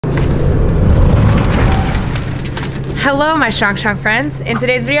Hello my strong friends. In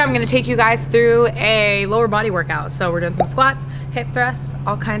today's video I'm going to take you guys through a lower body workout. So we're doing some squats, hip thrusts,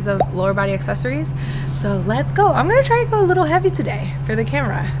 all kinds of lower body accessories. So let's go. I'm going to try to go a little heavy today for the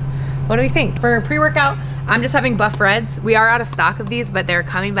camera. What do we think? For pre-workout, I'm just having Buff Reds. We are out of stock of these, but they're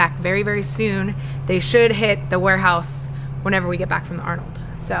coming back very, very soon. They should hit the warehouse whenever we get back from the Arnold.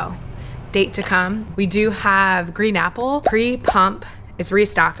 So date to come. We do have green apple pre-pump. It's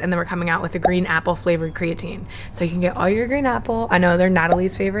restocked, and then we're coming out with a green apple flavored creatine. So you can get all your green apple. I know they're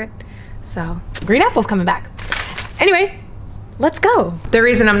Natalie's favorite. So green apple's coming back. Anyway, let's go. The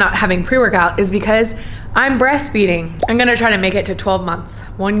reason I'm not having pre-workout is because I'm breastfeeding. I'm gonna try to make it to 12 months,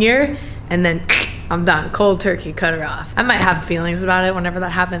 1 year, and then I'm done. Cold turkey, cut her off. I might have feelings about it whenever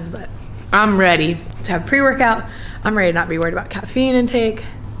that happens, but I'm ready to have pre-workout. I'm ready to not be worried about caffeine intake.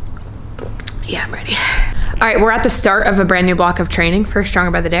 Yeah, I'm ready. All right, we're at the start of a brand new block of training for Stronger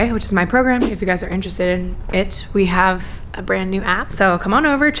by the Day, which is my program. If you guys are interested in it, we have a brand new app. So come on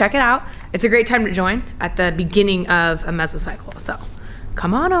over, check it out. It's a great time to join at the beginning of a mesocycle. So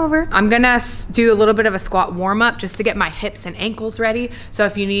come on over. I'm gonna do a little bit of a squat warm up just to get my hips and ankles ready. So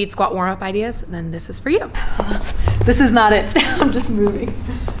if you need squat warm up ideas, then this is for you. This is not it, I'm just moving.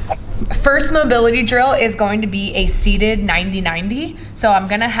 First mobility drill is going to be a seated 90-90. So I'm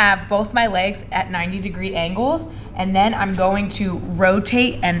gonna have both my legs at 90-degree angles, and then I'm going to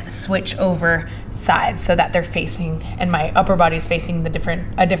rotate and switch over sides so that they're facing, and my upper body is facing a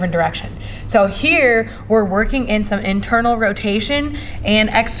different direction. So here we're working in some internal rotation and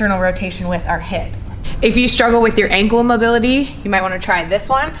external rotation with our hips. If you struggle with your ankle mobility, you might wanna try this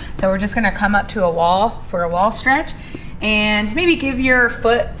one. So we're just gonna come up to a wall for a wall stretch, and maybe give your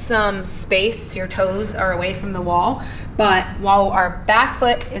foot some space. Your toes are away from the wall, but while our back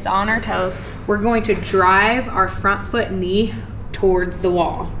foot is on our toes, we're going to drive our front foot knee towards the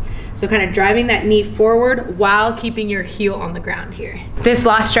wall. So kind of driving that knee forward while keeping your heel on the ground here. This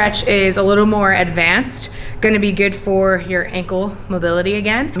last stretch is a little more advanced, gonna be good for your ankle mobility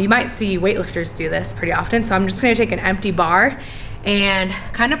again. You might see weightlifters do this pretty often, so I'm just gonna take an empty bar and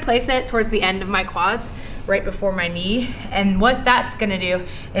kind of place it towards the end of my quads, right before my knee. And what that's gonna do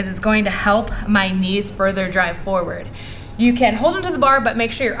is it's going to help my knees further drive forward. You can hold onto the bar, but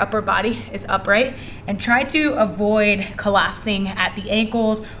make sure your upper body is upright and try to avoid collapsing at the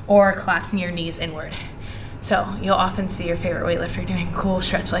ankles or collapsing your knees inward. So you'll often see your favorite weightlifter doing a cool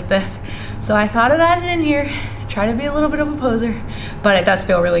stretch like this. So I thought I'd add it in here, try to be a little bit of a poser, but it does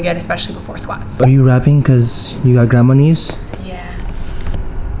feel really good, especially before squats. Are you rapping because you got grandma knees? Yeah.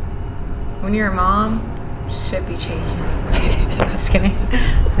 When you're a mom, should be changing. I'm just kidding.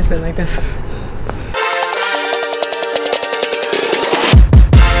 It's been like this.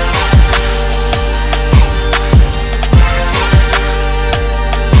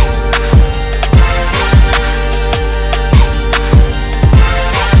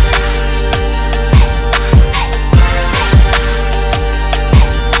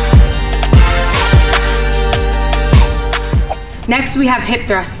 Next we have hip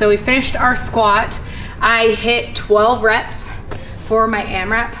thrusts. So we finished our squat. I hit 12 reps for my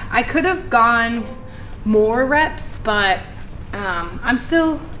AMRAP. I could have gone more reps, but I'm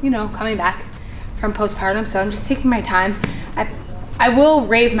still, coming back from postpartum, so I'm just taking my time. I will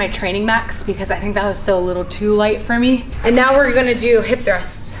raise my training max because I think that was still a little too light for me. And now we're gonna do hip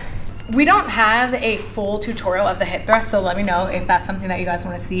thrusts. We don't have a full tutorial of the hip thrust, so let me know if that's something that you guys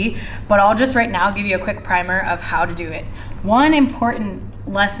wanna see, but I'll just right now give you a quick primer of how to do it. One important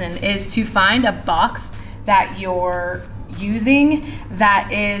lesson is to find a box that you're using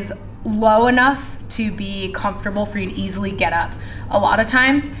that is low enough to be comfortable for you to easily get up. A lot of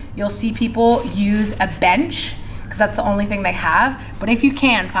times you'll see people use a bench because that's the only thing they have, but if you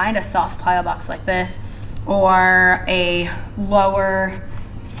can, find a soft plyo box like this or a lower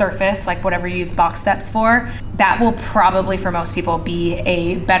surface, like whatever you use box steps for, that will probably for most people be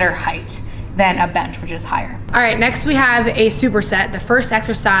a better height than a bench, which is higher. All right, next we have a superset. The first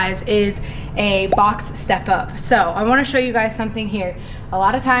exercise is a box step up. So I wanna show you guys something here. A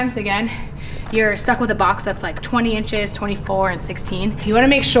lot of times, again, you're stuck with a box that's like 20 inches, 24 and 16. You wanna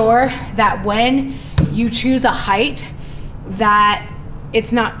make sure that when you choose a height, that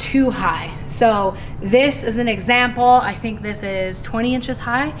it's not too high. So this is an example. I think this is 20 inches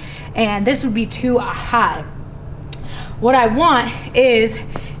high, and this would be too high. What I want is,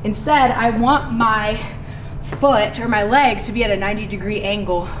 instead, I want my foot or my leg to be at a 90-degree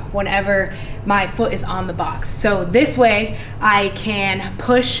angle whenever my foot is on the box. So this way I can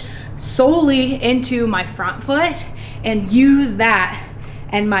push solely into my front foot and use that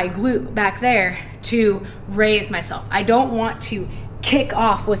and my glute back there to raise myself. I don't want to kick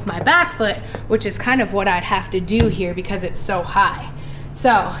off with my back foot, which is kind of what I'd have to do here because it's so high.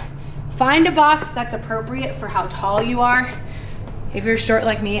 So find a box that's appropriate for how tall you are. If you're short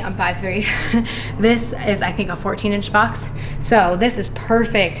like me, I'm 5'3". This is, I think, a 14-inch box. So this is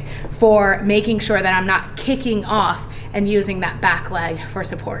perfect for making sure that I'm not kicking off and using that back leg for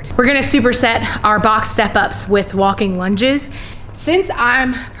support. We're gonna superset our box step-ups with walking lunges. Since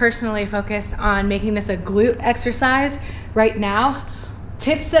I'm personally focused on making this a glute exercise right now,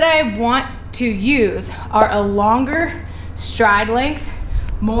 tips that I want to use are a longer stride length,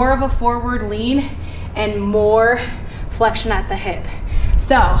 more of a forward lean, and more flexion at the hip.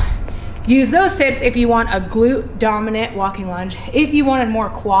 So use those tips if you want a glute dominant walking lunge. If you wanted more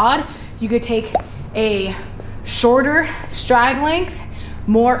quad, you could take a shorter stride length,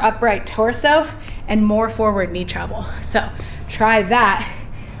 more upright torso, and more forward knee travel. So try that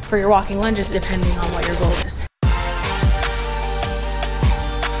for your walking lunges depending on what your goal is.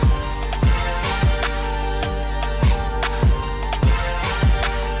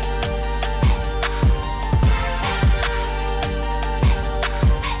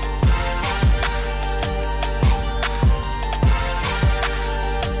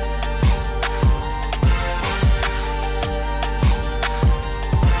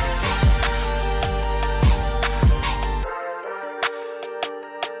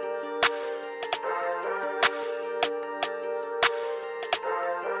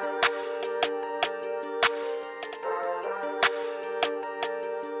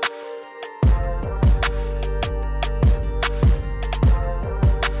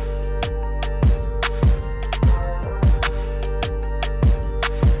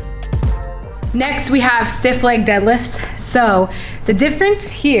 Next, we have stiff leg deadlifts. So the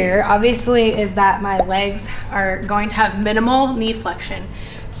difference here, obviously, is that my legs are going to have minimal knee flexion.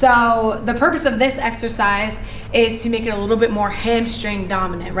 So the purpose of this exercise is to make it a little bit more hamstring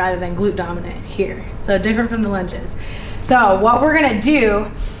dominant rather than glute dominant here. So different from the lunges. So what we're gonna do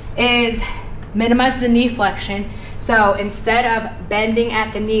is minimize the knee flexion. So instead of bending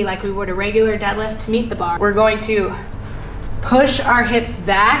at the knee like we would a regular deadlift to meet the bar, we're going to push our hips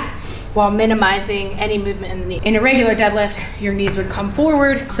back while minimizing any movement in the knee. In a regular deadlift, your knees would come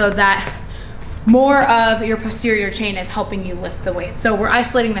forward so that more of your posterior chain is helping you lift the weight. So we're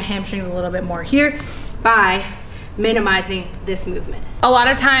isolating the hamstrings a little bit more here by minimizing this movement. A lot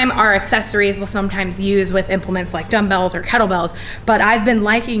of time our accessories will sometimes use with implements like dumbbells or kettlebells, but I've been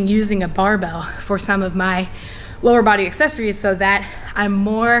liking using a barbell for some of my lower body accessories so that I'm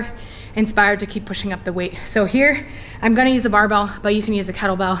more inspired to keep pushing up the weight. So here, I'm gonna use a barbell, but you can use a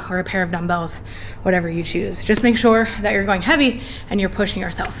kettlebell or a pair of dumbbells, whatever you choose. Just make sure that you're going heavy and you're pushing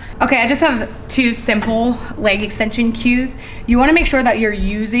yourself. Okay, I just have 2 simple leg extension cues. You wanna make sure that you're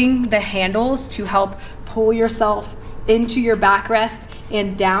using the handles to help pull yourself into your backrest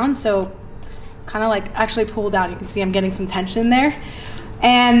and down. So kind of like actually pull down. You can see I'm getting some tension there.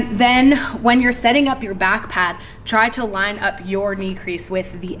 And then when you're setting up your back pad, try to line up your knee crease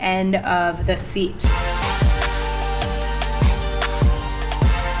with the end of the seat.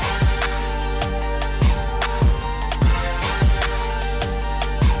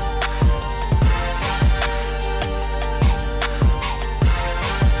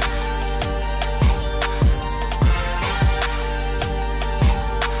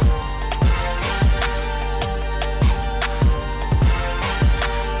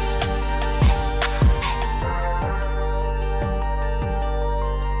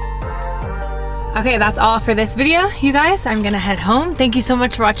 Okay, that's all for this video, you guys. I'm gonna head home. Thank you so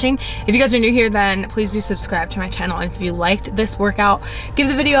much for watching. If you guys are new here, then please do subscribe to my channel. And if you liked this workout, give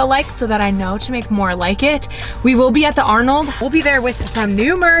the video a like so that I know to make more like it. We will be at the Arnold. We'll be there with some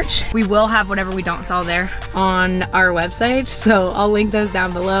new merch. We will have whatever we don't sell there on our website. So I'll link those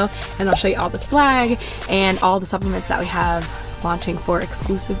down below and I'll show you all the swag and all the supplements that we have launching for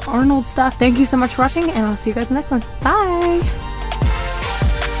exclusive Arnold stuff. Thank you so much for watching and I'll see you guys in the next one. Bye.